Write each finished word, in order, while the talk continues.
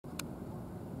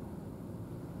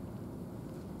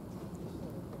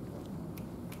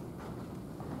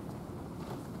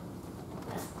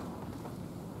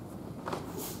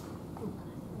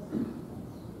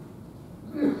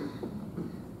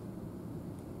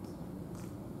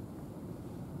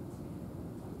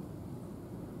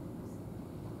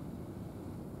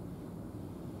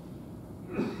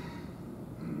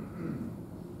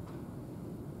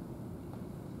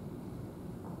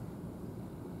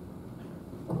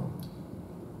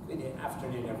Good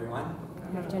afternoon, everyone.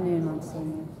 Good afternoon,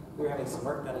 Monsignor. We're having some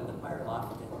work done in the fire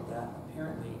loft, and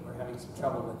apparently we're having some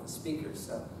trouble with the speakers,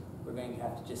 so we're going to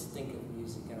have to just think of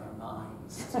music in our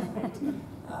minds tonight.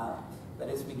 But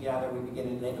as we gather, we begin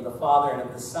in the name of the Father, and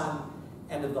of the Son,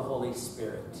 and of the Holy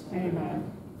Spirit.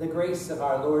 Amen. The grace of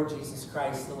our Lord Jesus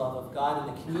Christ, the love of God,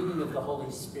 and the communion of the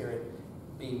Holy Spirit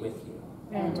be with you.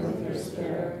 And with your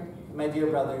spirit. My dear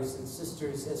brothers and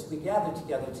sisters, as we gather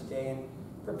together today and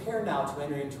prepare now to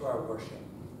enter into our worship,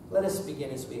 let us begin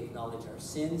as we acknowledge our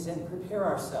sins and prepare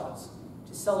ourselves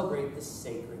to celebrate the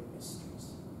sacred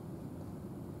mysteries.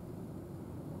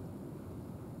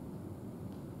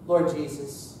 Lord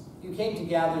Jesus, you came to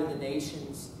gather the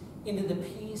nations into the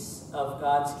peace of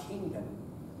God's kingdom.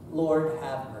 Lord,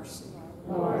 have mercy.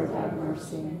 Lord, have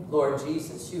mercy. Lord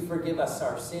Jesus, you forgive us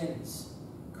our sins.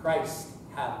 Christ,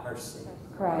 have mercy.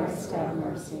 Christ, have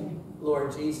mercy.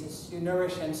 Lord Jesus, you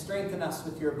nourish and strengthen us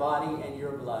with your body and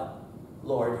your blood.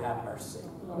 Lord, have mercy.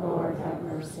 Lord, have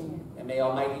mercy. And may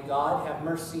Almighty God have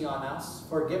mercy on us,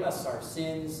 forgive us our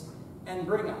sins, and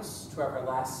bring us to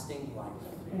everlasting life.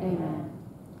 Amen.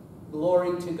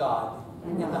 Glory to God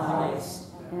in the highest,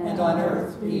 and on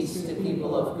earth peace to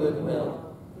people of good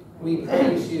will. We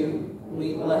praise you,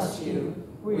 we bless you,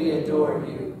 we adore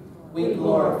you, we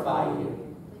glorify you.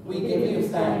 We give you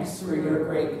thanks for your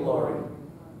great glory.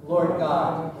 Lord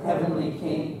God, heavenly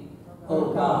King,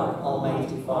 O God,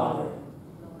 almighty Father,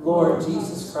 Lord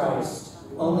Jesus Christ,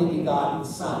 only begotten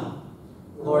Son,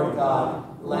 Lord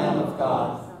God, Lamb of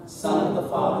God, Son of the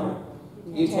Father,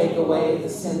 you take away the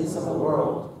sins of the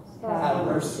world, have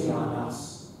mercy on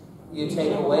us. You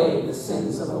take away the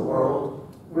sins of the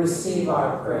world, receive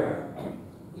our prayer.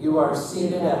 You are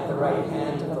seated at the right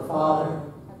hand of the Father,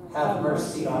 have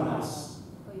mercy on us.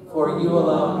 For you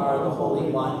alone are the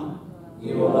Holy One,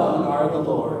 you alone are the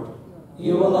Lord,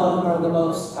 you alone are the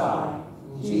Most High,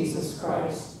 Jesus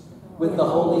Christ, with the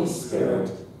Holy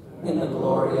Spirit, in the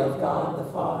glory of God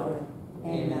the Father.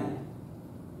 Amen.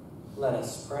 Let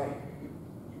us pray.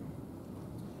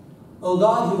 O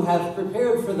God, who have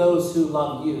prepared for those who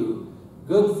love you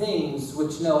good things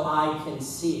which no eye can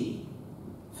see,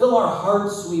 fill our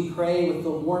hearts, we pray, with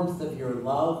the warmth of your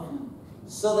love,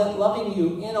 so that loving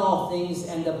you in all things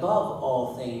and above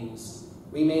all things,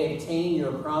 we may obtain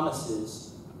your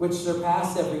promises, which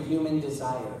surpass every human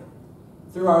desire.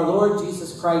 Through our Lord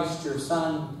Jesus Christ, your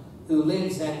Son, who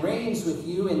lives and reigns with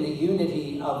you in the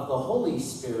unity of the Holy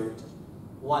Spirit,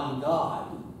 one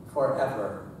God,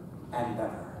 forever and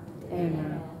ever.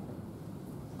 Amen.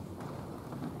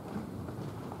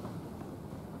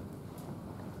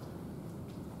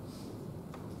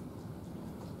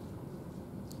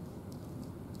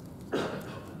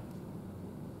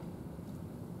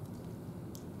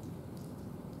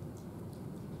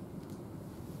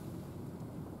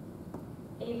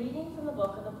 A reading from the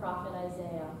book of the prophet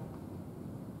Isaiah.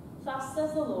 Thus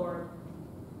says the Lord,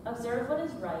 observe what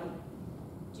is right,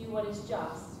 do what is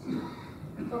just,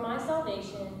 for my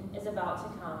salvation is about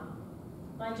to come,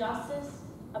 my justice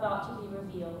about to be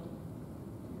revealed.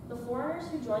 The foreigners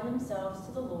who join themselves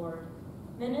to the Lord,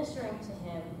 ministering to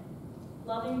him,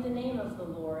 loving the name of the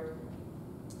Lord,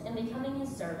 and becoming his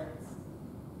servants,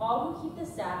 all who keep the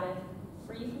Sabbath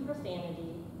free from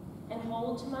profanity and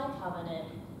hold to my covenant,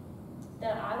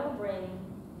 that I will bring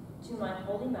to my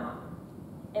holy mountain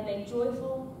and make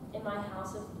joyful in my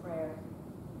house of prayer.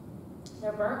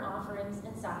 Their burnt offerings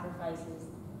and sacrifices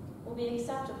will be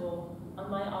acceptable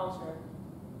on my altar,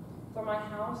 for my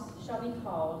house shall be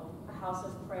called a house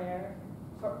of prayer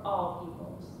for all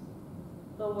peoples.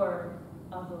 The word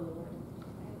of the Lord.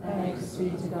 Thanks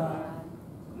be to God.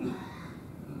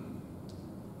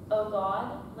 O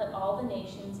God, let all the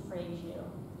nations praise you.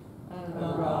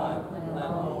 O God, let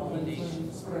all the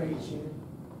nations praise you.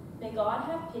 May God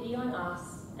have pity on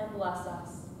us and bless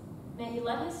us. May he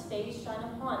let his face shine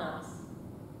upon us.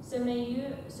 So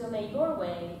may your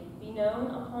way be known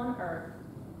upon earth,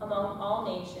 among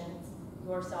all nations,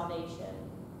 your salvation.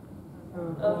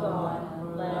 O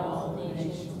God, let all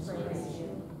nations praise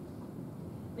you.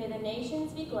 May the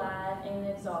nations be glad and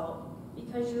exult,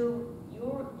 because you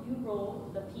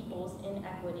rule the peoples in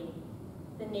equity.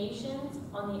 The nations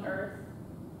on the earth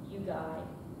you guide.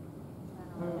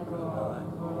 O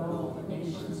God, let all the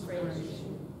nations praise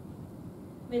you.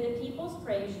 May the peoples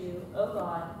praise you, O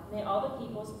God. May all the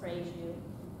peoples praise you.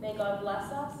 May God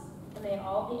bless us, and may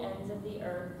all the ends of the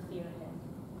earth fear him.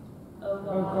 O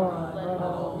God, let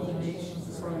all the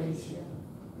nations praise you.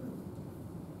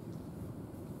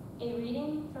 A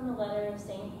reading from the letter of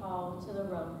St. Paul to the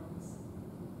Romans.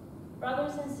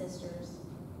 Brothers and sisters,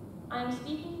 I am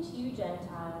speaking to you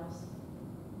Gentiles.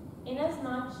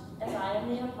 Inasmuch as I am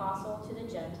am the apostle to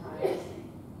the Gentiles.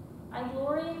 I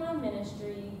glory in my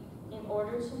ministry in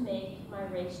order to make my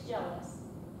race jealous,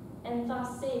 and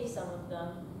thus save some of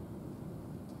them.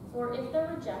 For if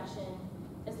their rejection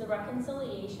is the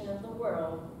reconciliation of the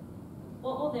world,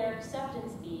 what will their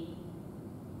acceptance be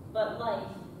but life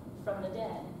from the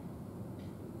dead?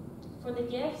 For the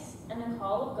gifts and the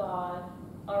call of God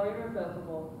are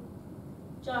irrevocable,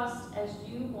 just as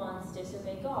you once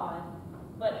disobeyed God,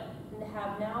 but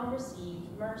have now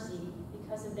received mercy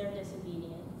because of their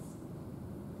disobedience.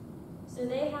 So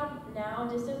they have now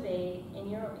disobeyed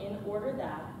in order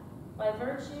that, by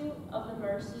virtue of the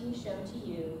mercy shown to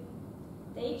you,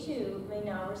 they too may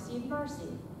now receive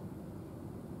mercy.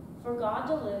 For God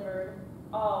delivered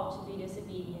all to be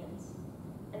disobedient,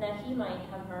 and that he might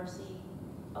have mercy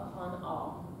upon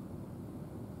all.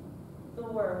 The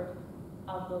word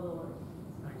of the Lord.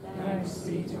 Thanks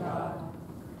be to God.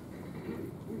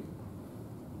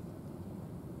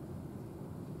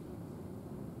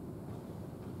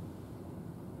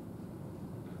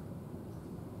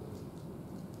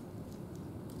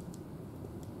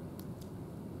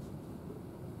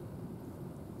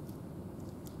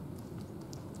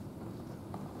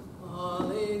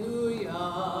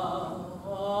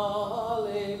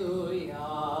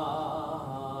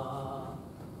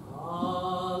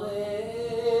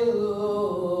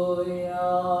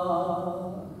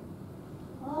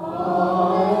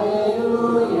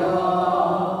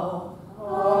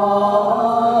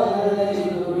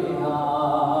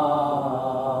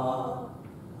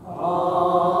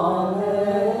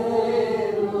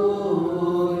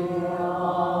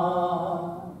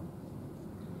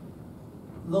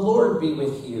 Be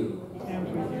with you. And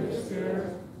with your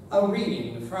spirit. A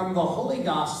reading from the Holy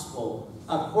Gospel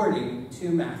according to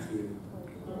Matthew.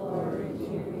 Glory to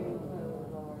you,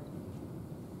 Lord.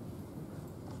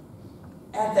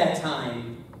 At that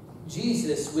time,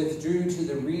 Jesus withdrew to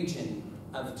the region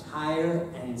of Tyre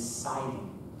and Sidon.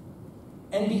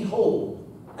 And behold,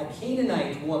 a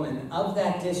Canaanite woman of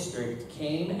that district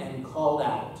came and called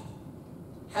out,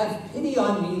 "Have pity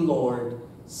on me, Lord,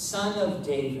 Son of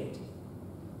David.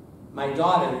 My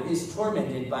daughter is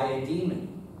tormented by a demon."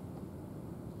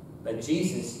 But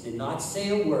Jesus did not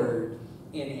say a word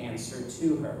in answer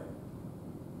to her.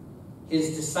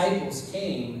 His disciples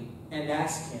came and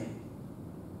asked him,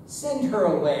 "Send her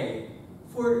away,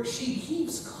 for she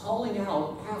keeps calling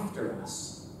out after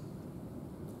us."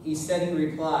 He said in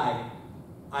reply,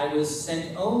 "I was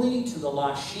sent only to the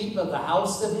lost sheep of the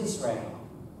house of Israel."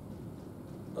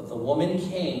 But the woman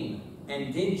came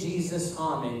and did Jesus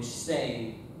homage,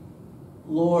 saying,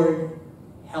 "Lord,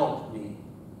 help me."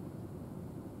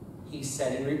 He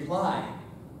said in reply,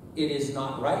 "It is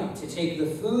not right to take the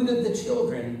food of the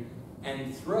children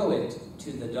and throw it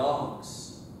to the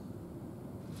dogs."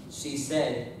 She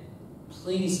said,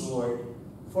 "Please, Lord,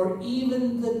 for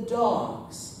even the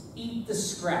dogs eat the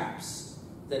scraps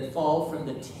that fall from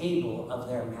the table of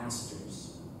their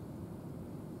masters."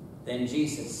 Then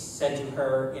Jesus said to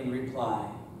her in reply,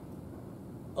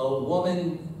 "O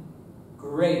woman,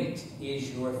 great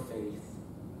is your faith.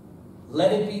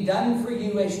 Let it be done for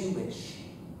you as you wish."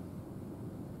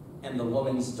 And the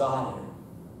woman's daughter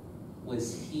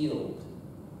was healed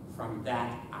from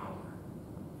that hour.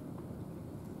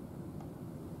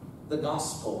 The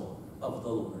Gospel of the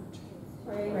Lord.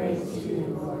 Praise to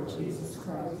you, Lord Jesus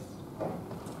Christ.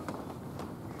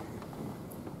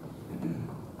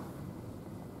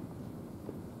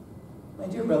 My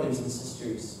dear brothers and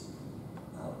sisters,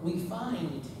 we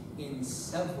find in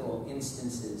several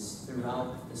instances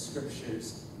throughout the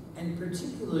Scriptures, and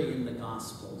particularly in the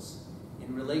Gospels,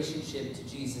 in relationship to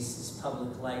Jesus'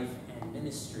 public life and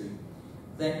ministry,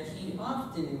 that he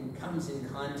often comes in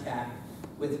contact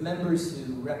with members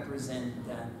who represent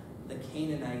the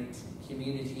Canaanite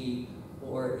community,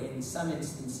 or in some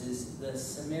instances, the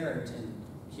Samaritan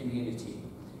community.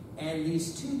 And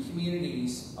these two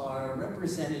communities are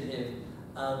representative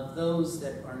of those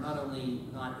that are not only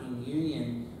not in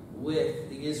union with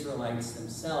the Israelites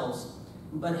themselves,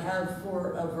 but have,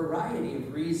 for a variety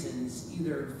of reasons,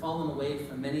 either fallen away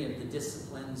from many of the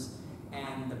disciplines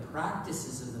and the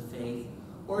practices of the faith,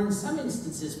 or in some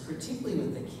instances, particularly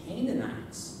with the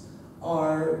Canaanites,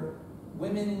 are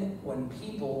women and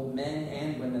people, men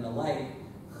and women alike,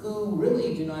 who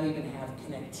really do not even have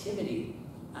connectivity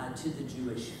to the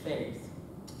Jewish faith.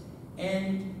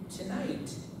 And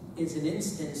tonight is an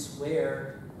instance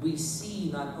where we see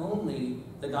not only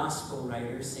the gospel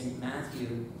writer, St.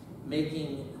 Matthew,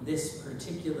 making this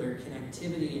particular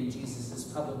connectivity in Jesus'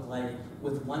 public life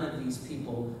with one of these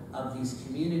people of these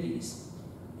communities.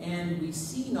 And we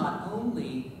see not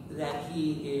only that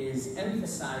he is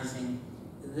emphasizing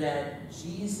that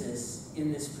Jesus,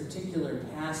 in this particular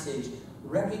passage,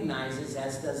 recognizes,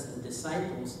 as does the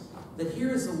disciples, that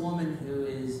here is a woman who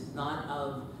is not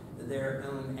of their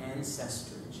own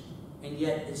ancestry, and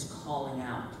yet is calling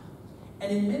out.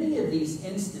 And in many of these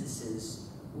instances,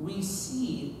 we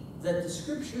see that the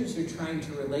scriptures are trying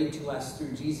to relate to us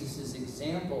through Jesus'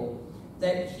 example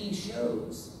that he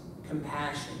shows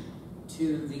compassion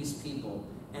to these people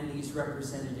and these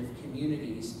representative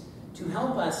communities to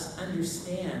help us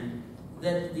understand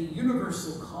that the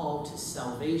universal call to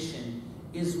salvation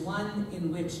is one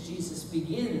in which Jesus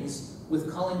begins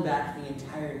with calling back the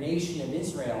entire nation of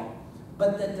Israel,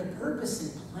 but that the purpose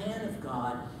and plan of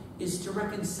God is to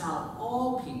reconcile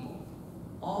all people,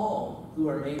 all who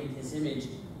are made in his image,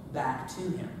 back to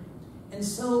him. And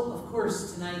so, of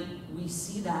course, tonight we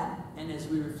see that, and as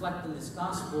we reflect on this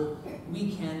gospel,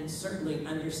 we can certainly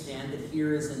understand that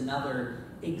here is another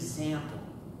example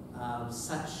of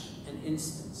such an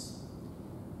instance.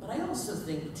 But I also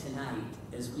think tonight,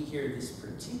 as we hear this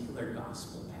particular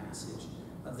gospel passage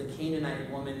of the Canaanite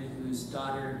woman whose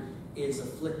daughter is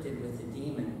afflicted with a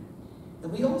demon, that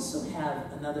we also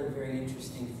have another very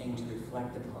interesting thing to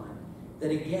reflect upon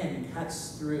that again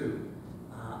cuts through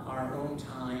our own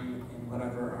time and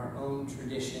whatever our own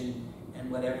tradition and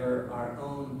whatever our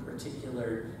own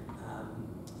particular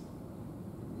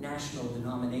national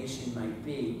denomination might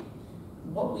be.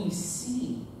 What we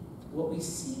see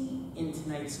in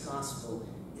tonight's gospel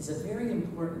is a very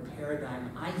important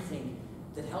paradigm, I think,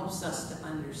 that helps us to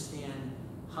understand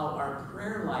how our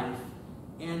prayer life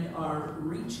and our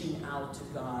reaching out to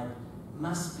God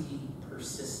must be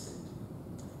persistent.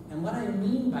 And what I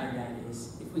mean by that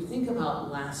is, if we think about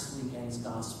last weekend's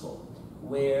gospel,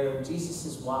 where Jesus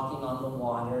is walking on the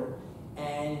water,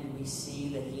 and we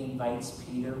see that he invites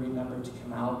Peter, remember, to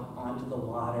come out onto the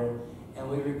water, and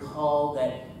we recall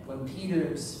that when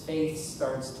Peter's faith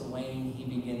starts to wane, he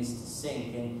begins to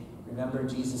sink, and remember,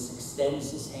 Jesus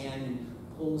extends his hand and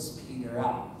pulls Peter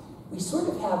up. We sort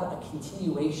of have a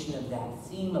continuation of that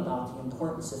theme about the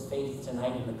importance of faith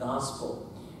tonight in the gospel,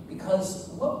 because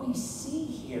what we see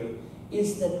here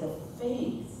is that the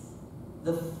faith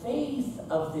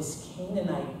of this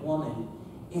Canaanite woman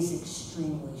is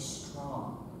extremely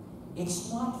strong.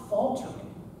 It's not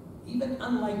faltering. Even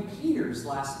unlike Peter's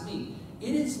last week,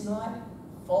 it is not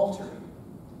faltering.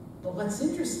 But what's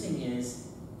interesting is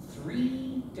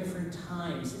 3 different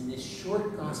times in this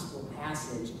short gospel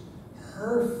passage,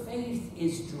 her faith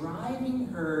is driving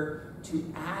her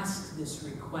to ask this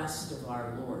request of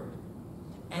our Lord.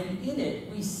 And in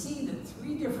it, we see that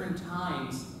 3 different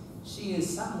times she is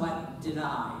somewhat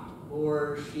denied,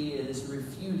 or she is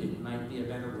refuted, might be a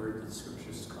better word that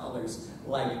scripture scholars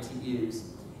like to use.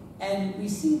 And we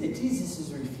see that Jesus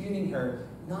is refuting her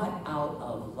not out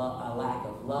of a lack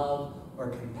of love or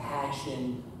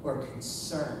compassion or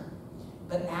concern,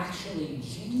 but actually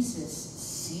Jesus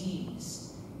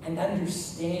sees and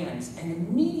understands and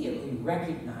immediately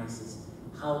recognizes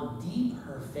how deep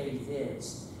her faith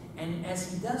is. And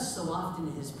as he does so often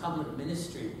in his public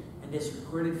ministry and is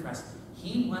recorded for us,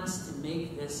 he wants to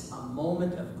make this a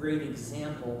moment of great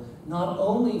example, not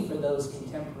only for those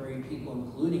contemporary people,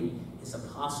 including his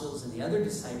apostles and the other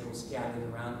disciples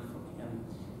gathered around him,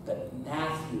 but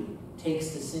Matthew takes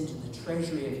this into the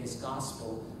treasury of his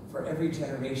gospel for every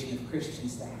generation of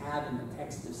Christians to have in the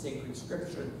text of sacred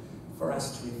scripture for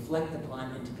us to reflect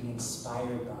upon and to be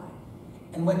inspired by.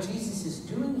 And what Jesus is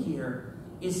doing here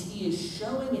is he is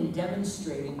showing and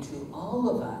demonstrating to all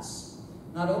of us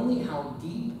not only how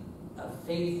deep of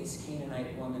faith this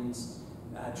Canaanite woman's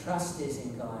trust is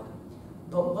in God,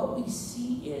 but what we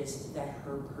see is that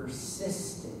her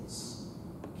persistence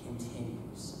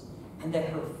continues, and that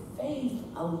her faith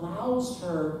allows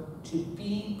her to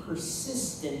be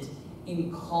persistent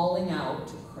in calling out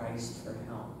to Christ for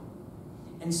help.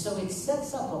 And so it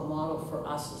sets up a model for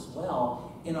us as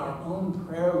well in our own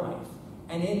prayer life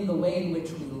and in the way in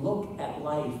which we look at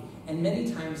life, and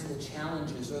many times the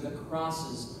challenges or the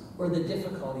crosses or the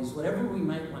difficulties, whatever we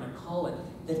might want to call it,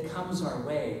 that comes our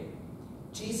way.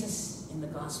 Jesus in the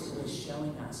gospel is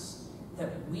showing us that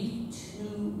we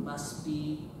too must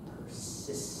be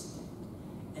persistent.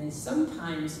 And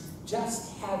sometimes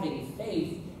just having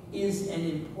faith is an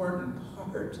important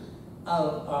part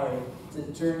of the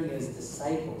journey as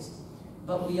disciples.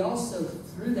 But we also,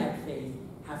 through that faith,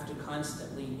 have to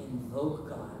constantly invoke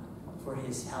God for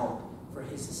his help, for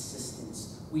his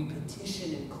assistance. We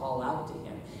petition and call out to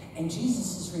him. And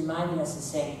Jesus is reminding us and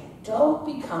saying, don't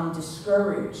become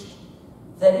discouraged.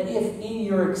 That if in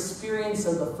your experience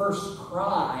of the first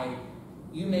cry,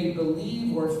 you may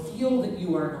believe or feel that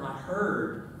you are not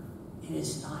heard, it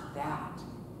is not that.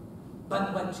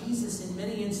 But what Jesus in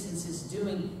many instances is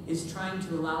doing is trying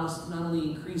to allow us to not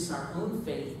only increase our own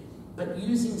faith, but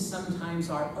using sometimes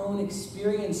our own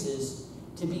experiences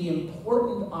to be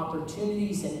important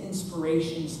opportunities and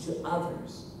inspirations to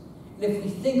others. And if we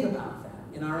think about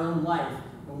that in our own life,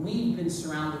 when we've been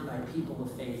surrounded by people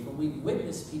of faith, when we've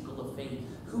witnessed people of faith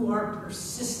who are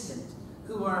persistent,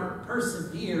 who are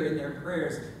persevere in their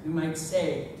prayers, we might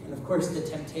say, and of course the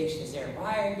temptation is there,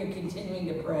 why are you continuing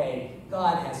to pray?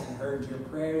 God hasn't heard your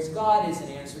prayers. God isn't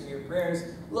answering your prayers.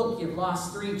 Look, you've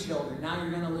lost 3 children. Now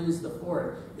you're going to lose the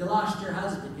 4th. You lost your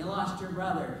husband. You lost your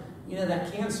brother. You know,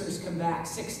 that cancer's come back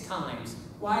 6 times.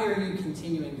 Why are you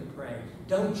continuing to pray?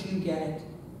 Don't you get it?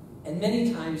 And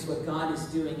many times what God is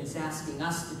doing is asking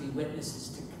us to be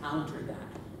witnesses to counter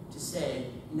that, to say,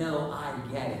 no, I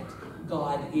get it.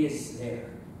 God is there.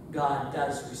 God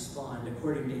does respond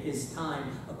according to his time,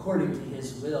 according to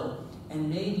his will. And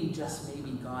maybe, just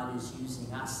maybe, God is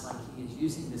using us like he is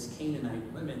using this Canaanite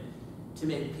woman to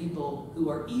make people who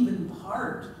are even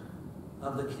part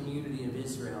of the community of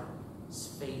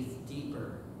Israel's faith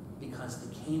deeper, because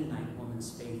the Canaanite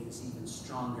woman's faith is even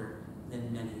stronger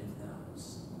than many of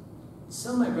those.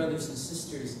 So, my brothers and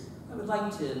sisters, I would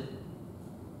like to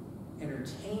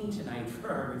entertain tonight for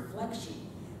our reflection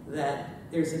that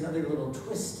there's another little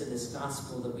twist to this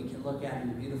gospel that we can look at in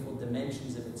the beautiful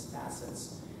dimensions of its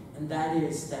facets. And that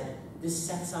is that this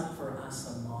sets up for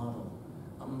us a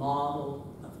model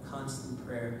of constant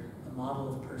prayer, a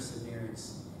model of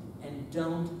perseverance. And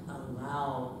don't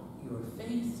allow your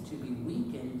faith to be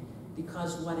weakened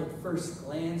because what at first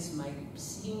glance might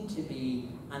seem to be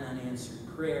an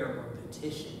unanswered prayer or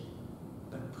petition,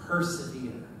 but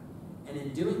persevere. And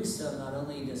in doing so, not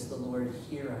only does the Lord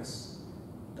hear us,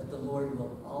 but the Lord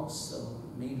will also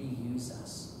maybe use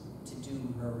us to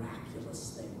do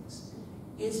miraculous things.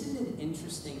 Isn't it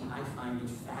interesting? I find it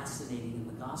fascinating in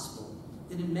the gospel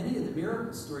that in many of the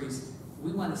miracle stories,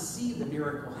 we want to see the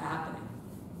miracle happening.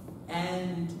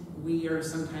 And we are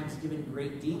sometimes given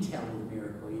great detail of the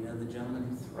miracle. You know, the gentleman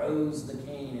who throws the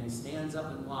cane and stands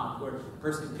up and walks, or the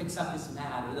person who picks up his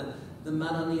mat, or the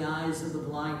mud on the eyes of the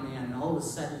blind man, and all of a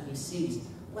sudden he sees.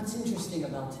 What's interesting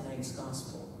about tonight's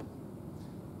gospel?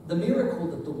 The miracle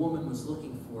that the woman was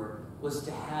looking for was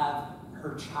to have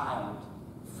her child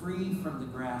free from the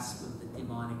grasp of the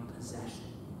demonic possession.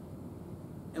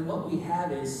 And what we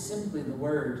have is simply the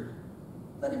word,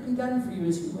 let it be done for you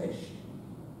as you wish.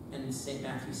 And St.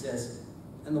 Matthew says,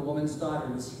 and the woman's daughter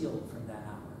was healed from that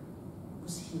hour.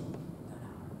 Was healed from that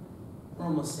hour. We're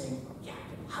almost saying, yeah,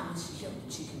 but how was she healed?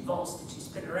 Did she convulse? Did she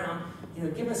spin around? You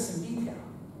know, give us some detail.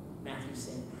 Matthew's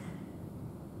saying,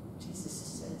 Jesus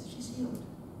says she's healed.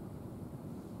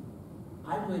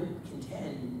 I would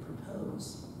contend and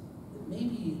propose that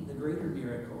maybe the greater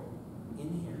miracle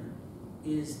in here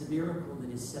is the miracle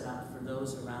that is set up for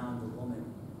those around the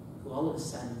woman who all of a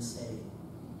sudden say,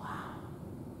 wow,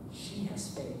 she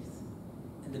has faith.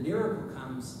 And the miracle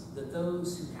comes that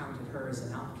those who counted her as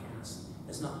an outcast,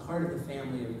 as not part of the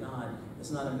family of God,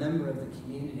 as not a member of the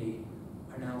community,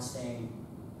 are now saying,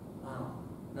 wow,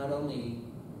 not only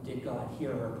did God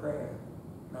hear her prayer,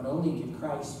 not only did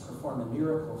Christ perform a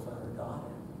miracle for her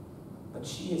daughter, but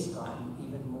she has gotten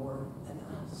even more than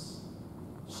us.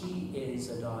 She is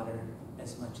a daughter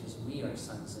as much as we are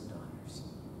sons and daughters.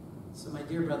 So my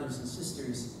dear brothers and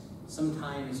sisters,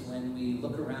 sometimes when we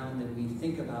look around and we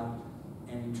think about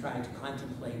and try to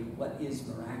contemplate what is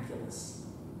miraculous,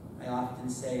 I often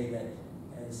say that,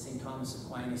 as St. Thomas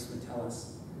Aquinas would tell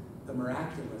us, the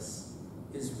miraculous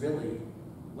is really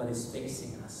what is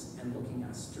facing us and looking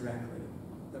us directly.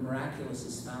 The miraculous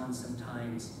is found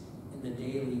sometimes in the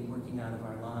daily working out of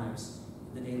our lives,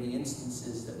 the daily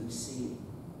instances that we see.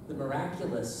 The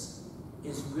miraculous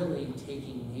is really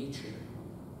taking nature,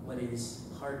 what is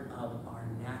part of our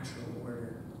natural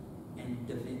order, and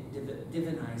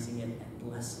divinizing it and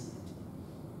blessing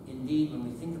it. Indeed,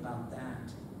 when we think about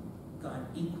that, God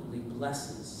equally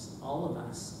blesses all of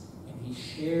us, and he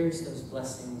shares those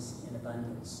blessings in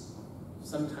abundance.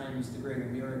 Sometimes the greater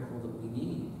miracle that we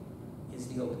need is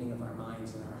the opening of our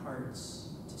minds and our hearts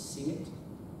to see it,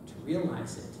 to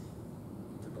realize it,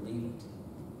 and to believe it.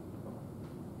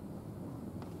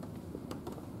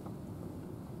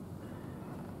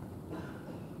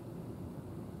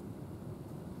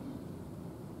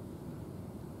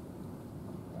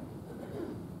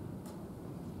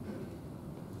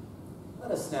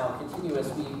 Let us now continue as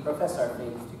we profess our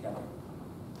faith together.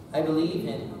 I believe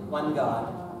in one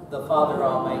God, the Father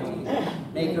Almighty,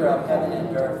 maker of heaven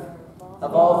and earth,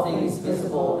 of all things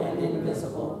visible and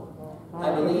invisible.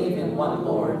 I believe in one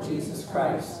Lord, Jesus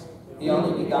Christ, the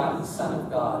only begotten Son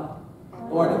of God,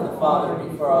 born of the Father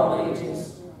before all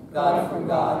ages, God from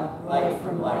God, light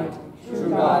from light, true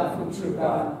God from true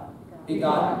God,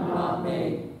 begotten, not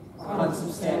made,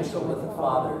 consubstantial with the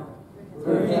Father.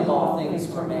 Through him all things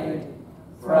were made.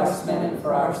 For us men and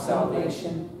for our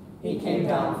salvation, he came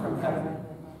down from heaven,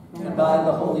 and by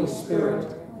the Holy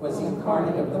Spirit was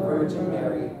incarnate of the Virgin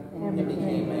Mary, and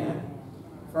became man.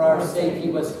 For our sake he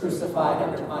was crucified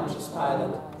under Pontius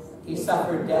Pilate. He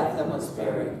suffered death and was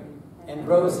buried, and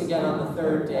rose again on the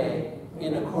third day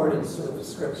in accordance with the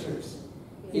Scriptures.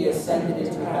 He ascended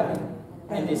into heaven,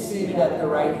 and is seated at the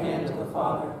right hand of the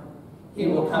Father. He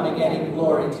will come again in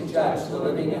glory to judge the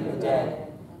living and the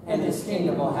dead, and his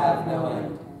kingdom will have no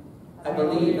end. I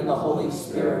believe in the Holy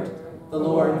Spirit, the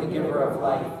Lord, the giver of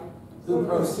life, who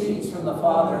proceeds from the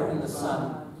Father and the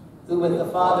Son, who with the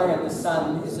Father and the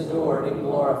Son is adored and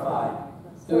glorified,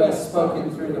 who has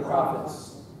spoken through the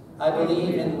prophets. I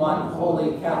believe in one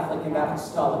holy Catholic and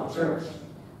Apostolic Church.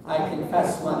 I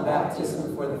confess one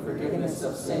baptism for the forgiveness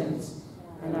of sins,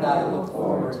 and I look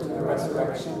forward to the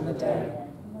resurrection of the dead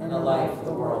and the life of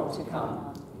the world to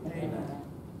come. Amen.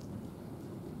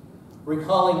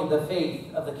 Recalling the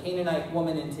faith of the Canaanite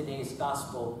woman in today's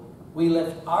gospel, we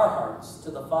lift our hearts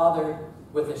to the Father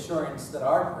with assurance that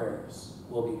our prayers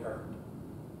will be heard.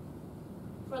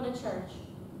 For the Church,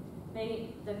 may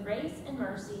the grace and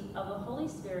mercy of the Holy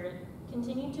Spirit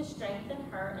continue to strengthen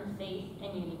her in faith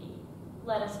and unity.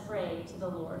 Let us pray to the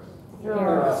Lord. Hear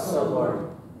us, O Lord.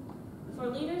 For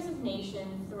leaders of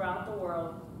nations throughout the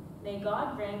world, may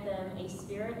God grant them a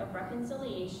spirit of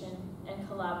reconciliation and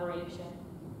collaboration.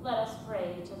 Let us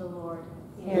pray to the Lord.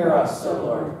 Hear us, O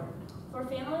Lord. For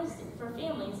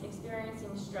families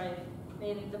experiencing strife,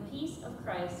 may the peace of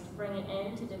Christ bring an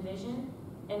end to division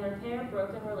and repair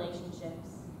broken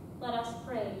relationships. Let us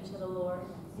pray to the Lord.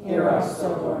 Hear us, O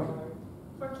Lord.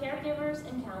 For caregivers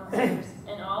and counselors,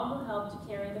 and all who help to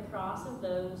carry the cross of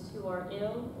those who are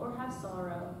ill or have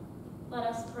sorrow, let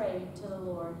us pray to the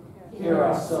Lord. Hear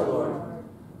us, O Lord.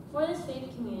 For this faith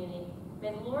community,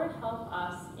 may the Lord help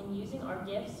us in using our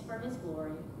gifts for his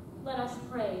glory. Let us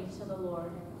pray to the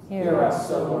Lord. Hear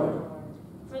us, O Lord.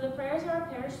 For the prayers of our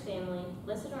parish family,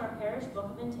 listed in our parish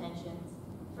book of intentions,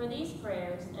 for these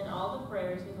prayers and all the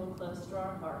prayers we hold close to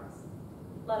our hearts,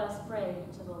 let us pray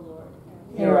to the Lord.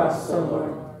 Hear us, O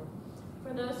Lord.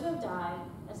 For those who have died,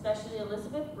 especially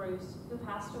Elizabeth Bruce, who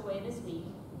passed away this week,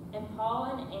 and Paul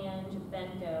and Ange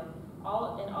Benko,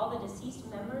 all the deceased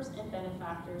members and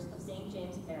benefactors of St.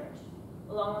 James Parish,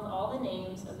 along with all the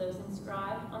names of those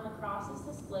inscribed on the crosses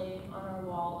displayed on our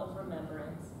wall of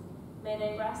remembrance. May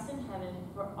they rest in heaven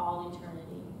for all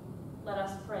eternity. Let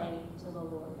us pray to the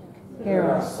Lord.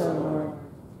 Hear us, O Lord.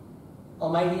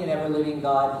 Almighty and ever-living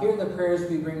God, hear the prayers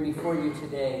we bring before you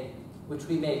today, which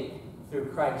we make through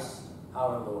Christ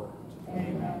our Lord.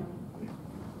 Amen.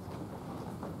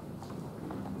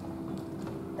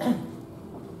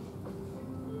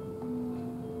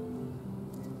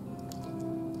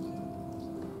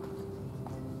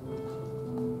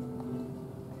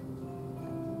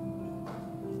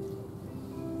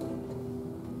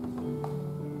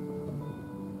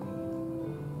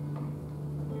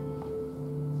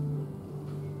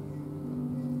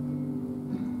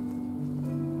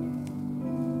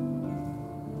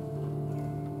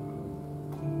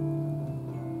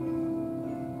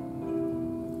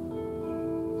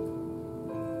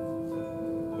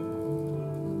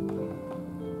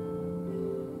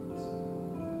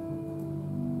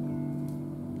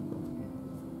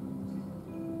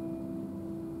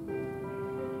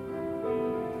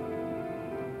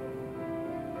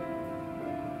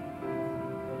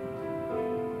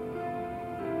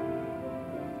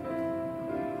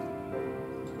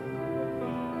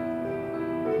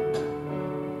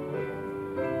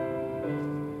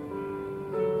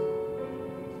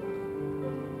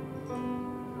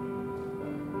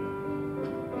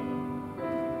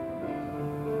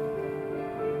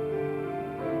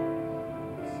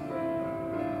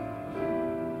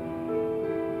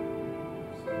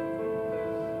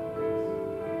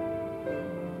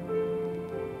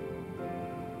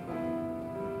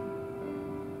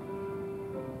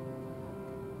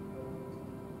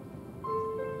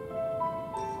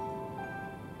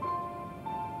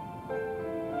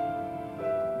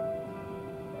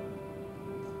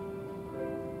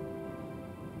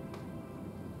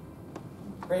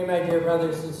 Pray, my dear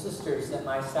brothers and sisters, that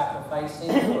my sacrifice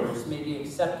and yours may be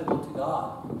acceptable to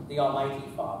God, the Almighty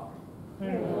Father.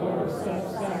 May the Lord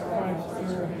accept sacrifice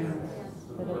from your hands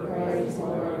for the praise and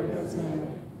glory of his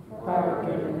name, for our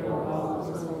good and good of all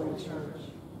of his holy church.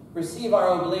 Receive our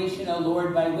oblation, O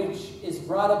Lord, by which is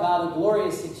brought about a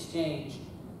glorious exchange,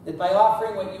 that by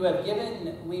offering what you have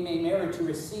given, we may merit to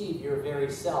receive your very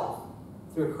self.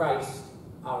 through Christ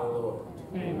our Lord.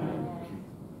 Amen.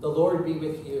 The Lord be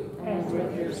with you. And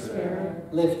with your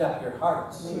spirit, Lift up your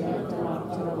hearts. we lift them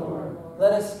up to the Lord.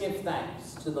 Let us give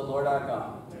thanks to the Lord our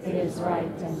God. It is right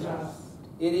and just.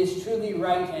 It is truly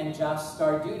right and just,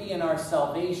 our duty and our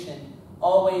salvation,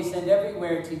 always and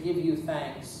everywhere to give you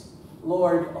thanks,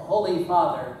 Lord, Holy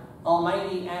Father,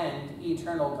 Almighty and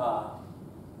eternal God.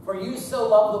 For you so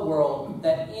loved the world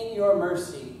that in your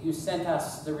mercy you sent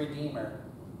us the Redeemer,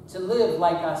 to live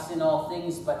like us in all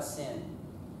things but sin,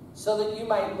 so that you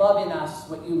might love in us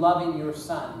what you love in your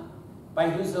Son, by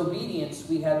whose obedience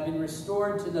we have been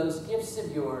restored to those gifts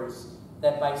of yours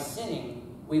that by sinning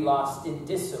we lost in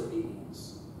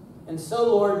disobedience. And so,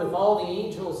 Lord, with all the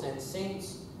angels and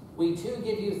saints, we too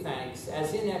give you thanks,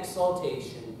 as in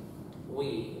exaltation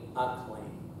we acclaim.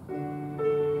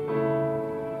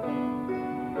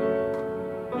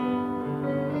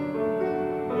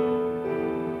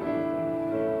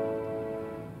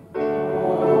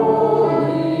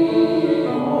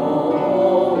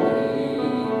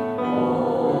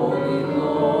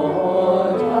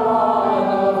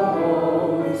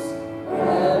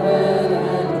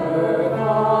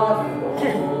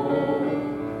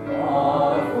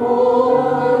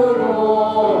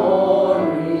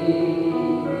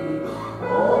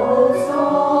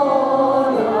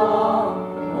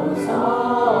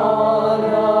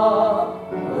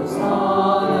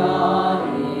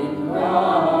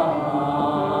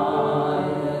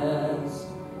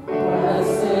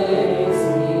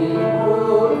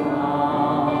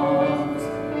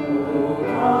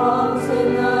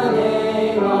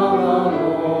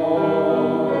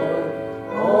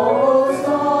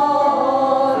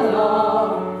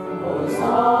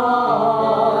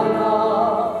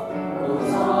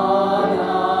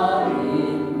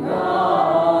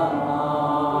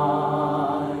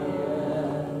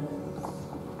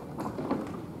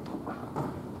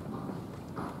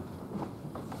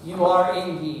 You are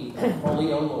indeed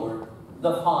holy, O Lord,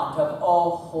 the font of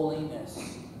all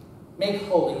holiness. Make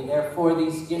holy, therefore,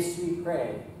 these gifts, we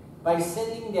pray, by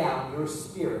sending down your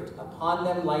Spirit upon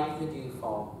them like the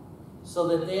dewfall, so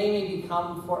that they may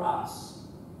become for us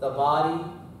the body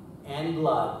and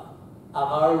blood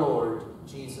of our Lord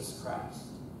Jesus Christ.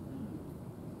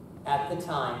 At the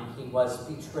time he was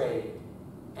betrayed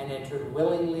and entered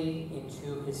willingly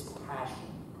into his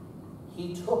passion,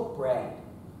 he took bread,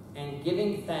 and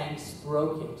giving thanks,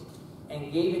 broke it,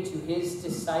 and gave it to his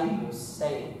disciples,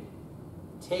 saying,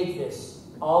 "Take this,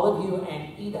 all of you,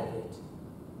 and eat of it,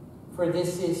 for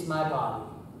this is my body,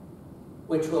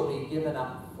 which will be given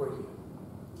up for you."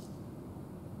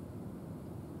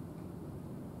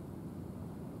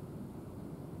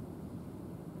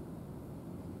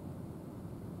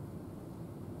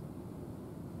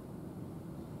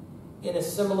 In a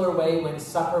similar way, when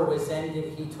supper was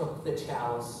ended, he took the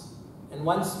chalice, and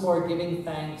once more giving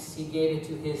thanks, he gave it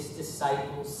to his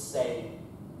disciples, saying,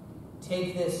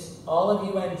 "Take this, all of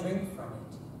you, and drink from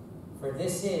it, for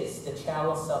this is the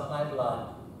chalice of my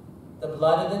blood, the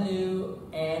blood of the new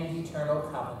and eternal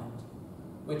covenant,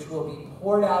 which will be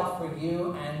poured out for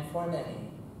you and for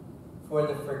many, for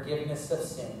the forgiveness of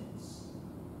sins.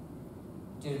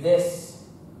 Do this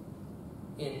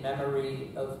in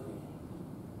memory of me."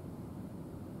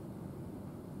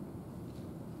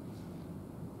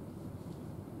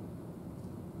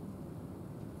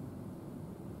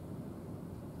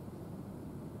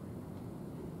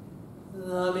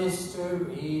 The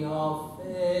mystery of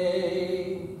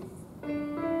faith.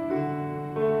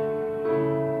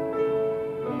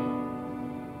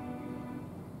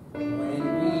 When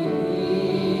we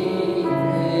eat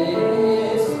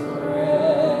this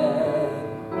bread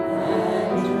and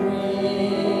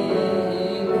drink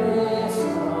this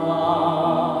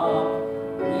cup,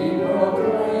 we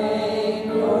proclaim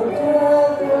your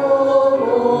death, O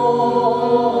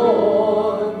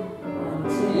Lord,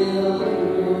 until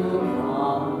you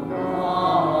come again.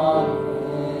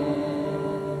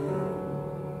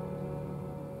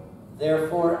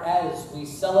 Therefore, as we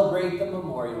celebrate the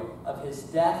memorial of his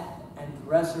death and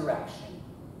resurrection,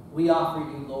 we offer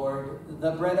you, Lord,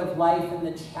 the bread of life and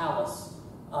the chalice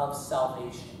of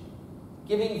salvation,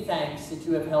 giving thanks that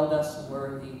you have held us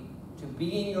worthy to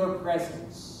be in your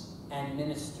presence and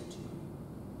minister to you.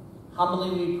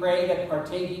 Humbly we pray that,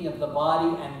 partaking of the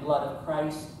body and blood of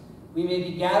Christ, we may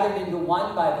be gathered into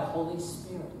one by the Holy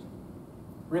Spirit.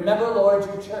 Remember, Lord,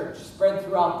 your church spread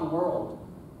throughout the world,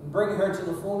 and bring her to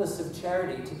the fullness of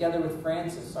charity, together with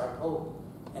Francis, our Pope,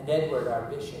 and Edward, our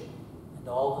Bishop, and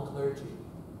all the clergy.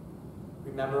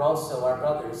 Remember also our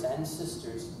brothers and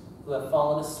sisters who have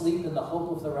fallen asleep in the hope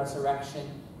of the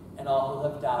resurrection, and all who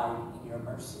have died in your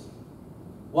mercy.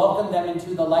 Welcome them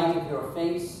into the light of your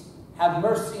face. Have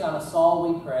mercy on us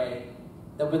all, we pray,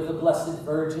 that with the Blessed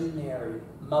Virgin Mary,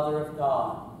 Mother of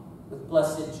God, with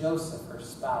blessed Joseph, her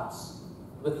spouse,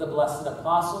 with the blessed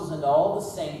apostles and all the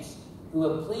saints who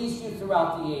have pleased you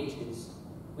throughout the ages,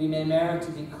 we may merit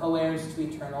to be co-heirs to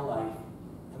eternal life,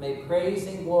 and may praise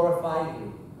and glorify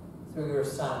you through your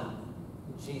Son,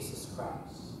 Jesus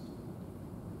Christ.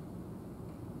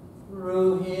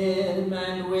 Through him,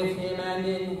 and with him, and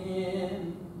in him,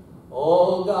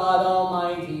 O God,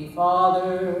 Almighty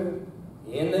Father,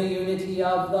 in the unity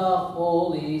of the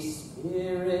Holy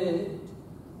Spirit,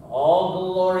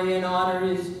 all glory and honor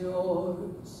is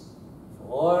yours,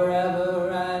 forever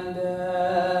and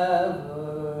ever.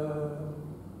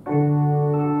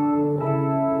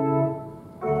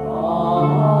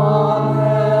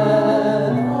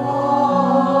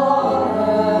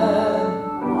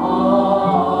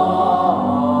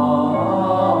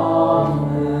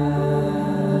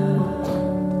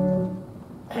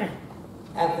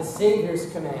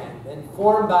 Savior's command,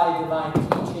 informed by divine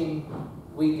teaching,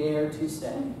 we dare to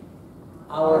say,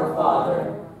 Our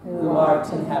Father, who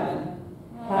art in heaven,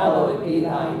 hallowed be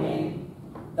thy name.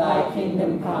 Thy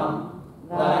kingdom come,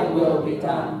 thy will be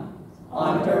done,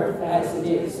 on earth as it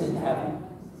is in heaven.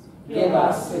 Give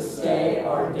us this day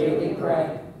our daily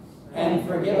bread, and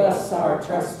forgive us our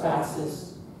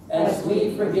trespasses, as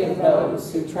we forgive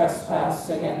those who trespass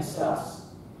against us.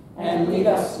 And lead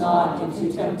us not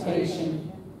into temptation,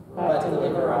 but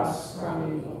deliver us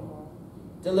from evil.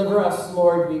 Deliver us,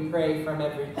 Lord, we pray, from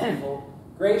every evil.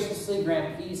 Graciously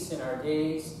grant peace in our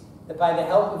days, that by the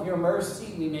help of your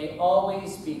mercy we may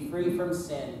always be free from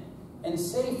sin and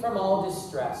safe from all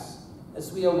distress,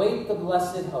 as we await the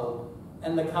blessed hope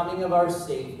and the coming of our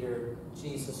Savior,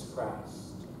 Jesus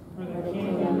Christ. For the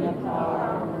kingdom, the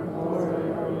power, and the glory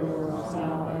are yours,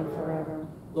 now and forever.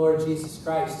 Lord Jesus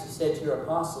Christ, who said to your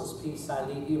apostles, Peace I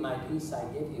leave you, my peace I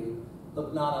give you,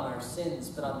 look not on our sins,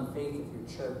 but on the faith of your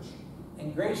church,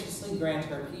 and graciously grant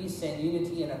her peace and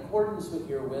unity in accordance with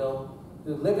your will,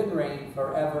 who live and reign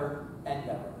forever and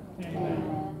ever.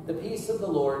 Amen. The peace of the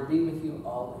Lord be with you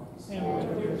always. And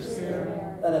with your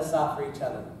spirit. Let us offer each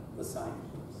other the sign of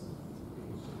peace.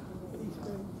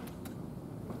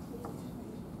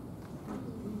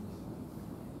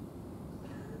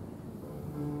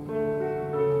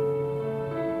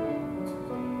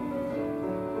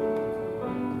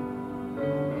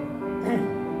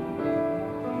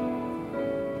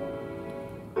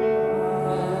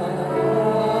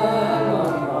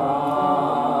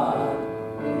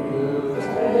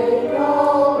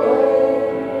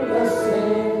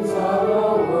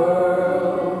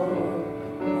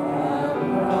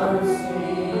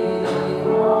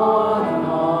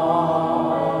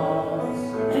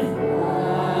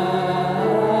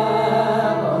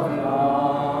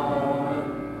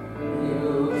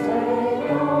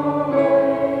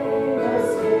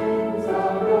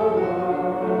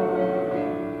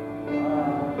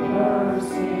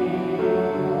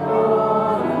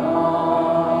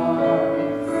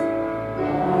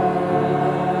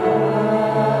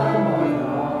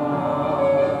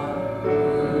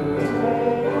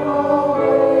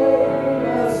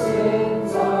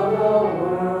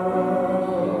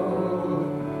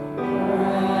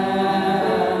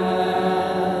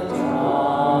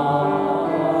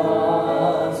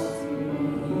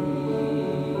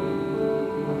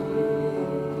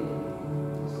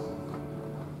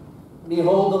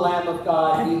 Behold the Lamb of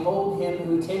God, behold him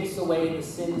who takes away the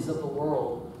sins of the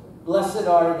world. Blessed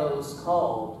are those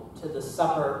called to the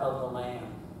supper of the Lamb.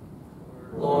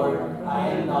 Lord, I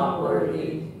am not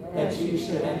worthy that you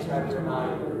should enter under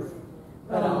my roof,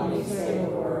 but only say the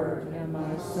word, and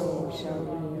my soul shall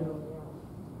be healed.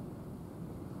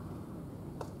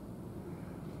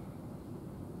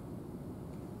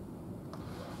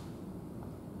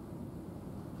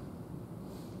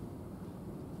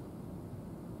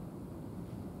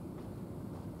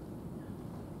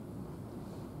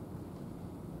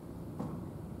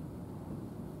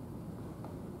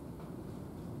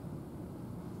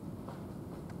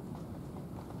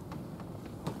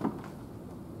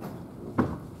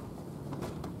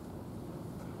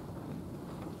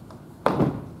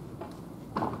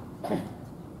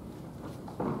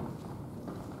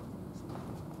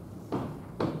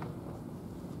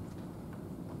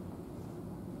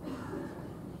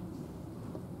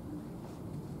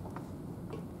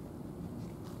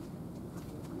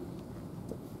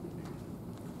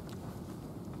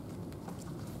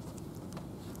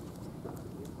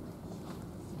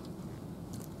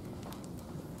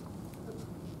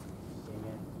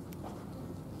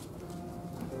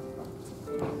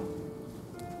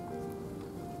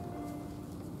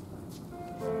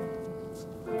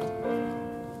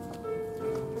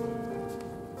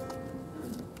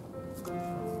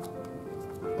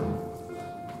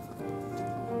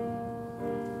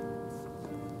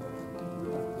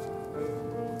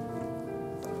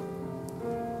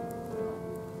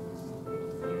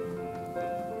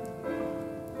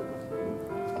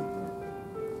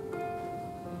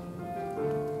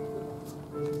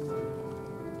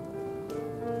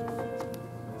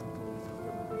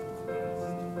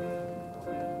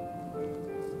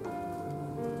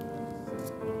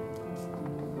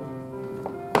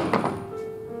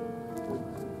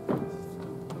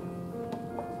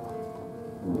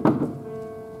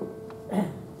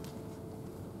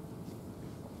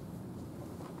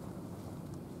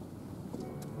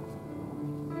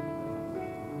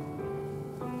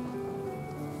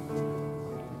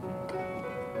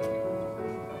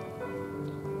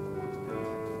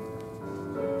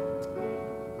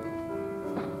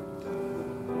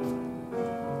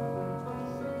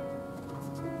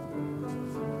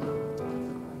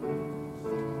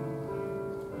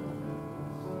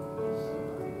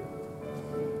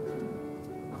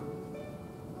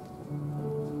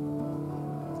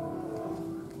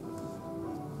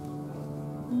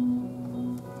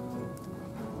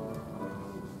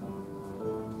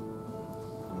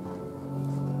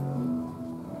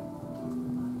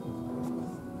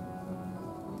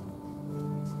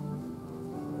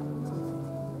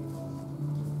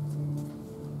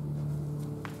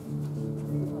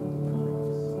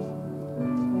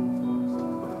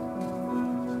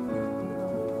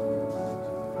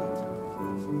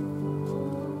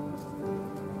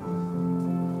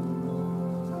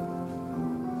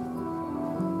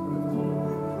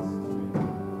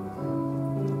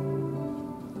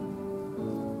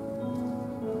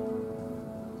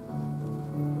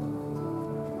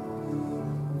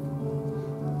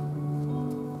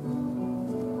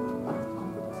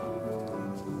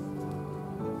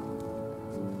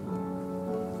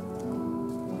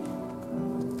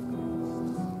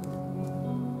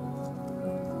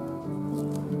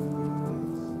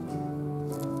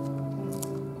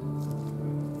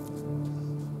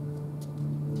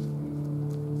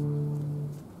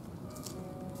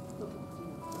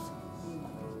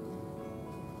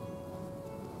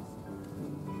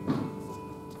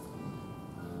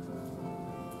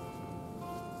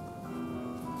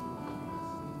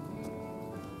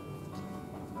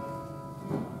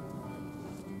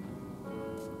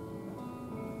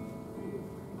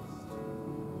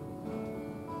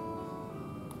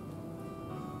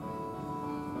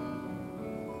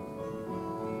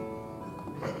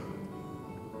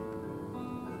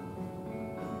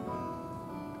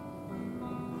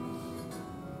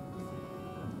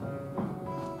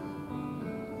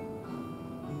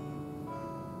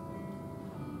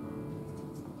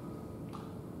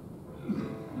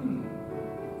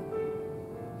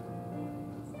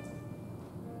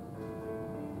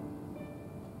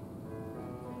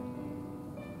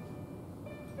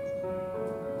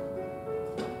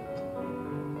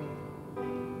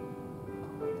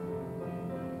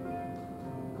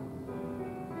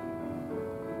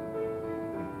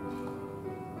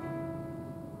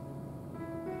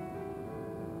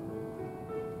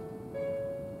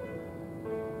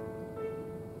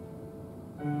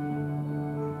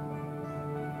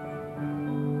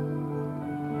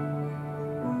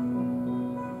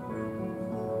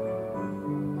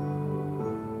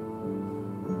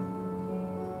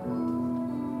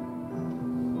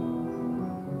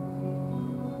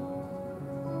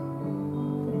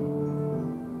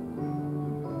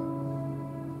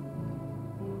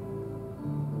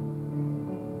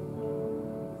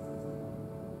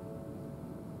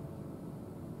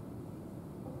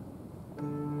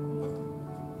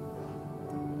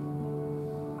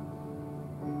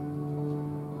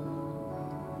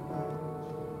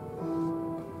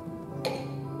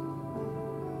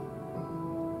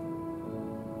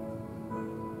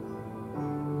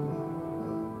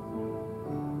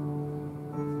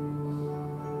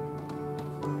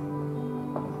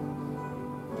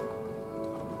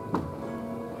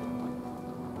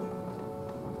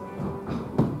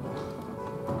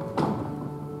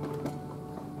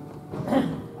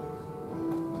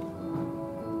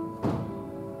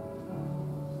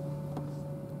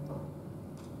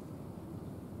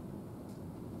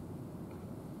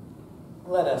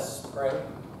 Let us pray.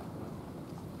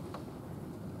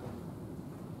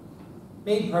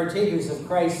 Made partakers of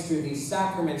Christ through these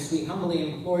sacraments, we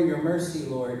humbly implore your mercy,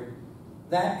 Lord,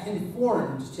 that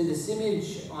conformed to this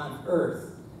image on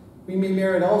earth, we may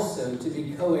merit also to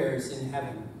be co-heirs in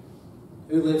heaven,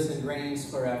 who lives and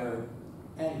reigns forever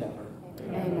and ever.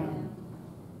 Amen.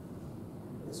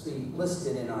 As we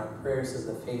listed in our prayers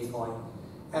of the faithful,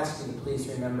 I ask you to please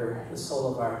remember the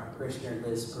soul of our parishioner,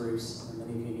 Liz Bruce. And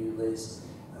many of you knew Liz.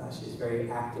 She's very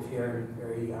active here and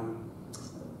very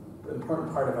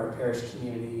important part of our parish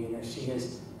community. You know, she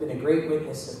has been a great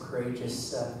witness of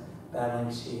courageous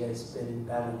battling. She has been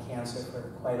battling cancer for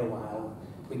quite a while.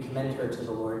 We commend her to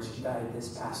the Lord. She died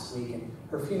this past week, and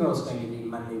her funeral is going to be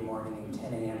Monday morning at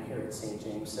 10 a.m. here at St.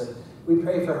 James. So we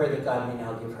pray for her that God may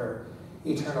now give her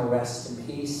eternal rest and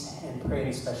peace, and pray in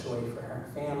a special way for her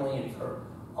family and for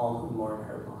all who mourn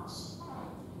her loss.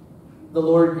 The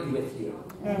Lord be with you.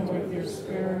 And with your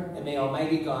spirit. And may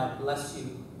Almighty God bless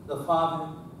you, the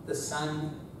Father, the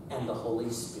Son, and the Holy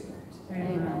Spirit.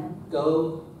 Amen.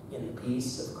 Go in the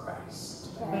peace of Christ.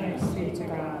 Thanks be to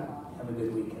God. Have a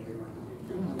good week, everyone.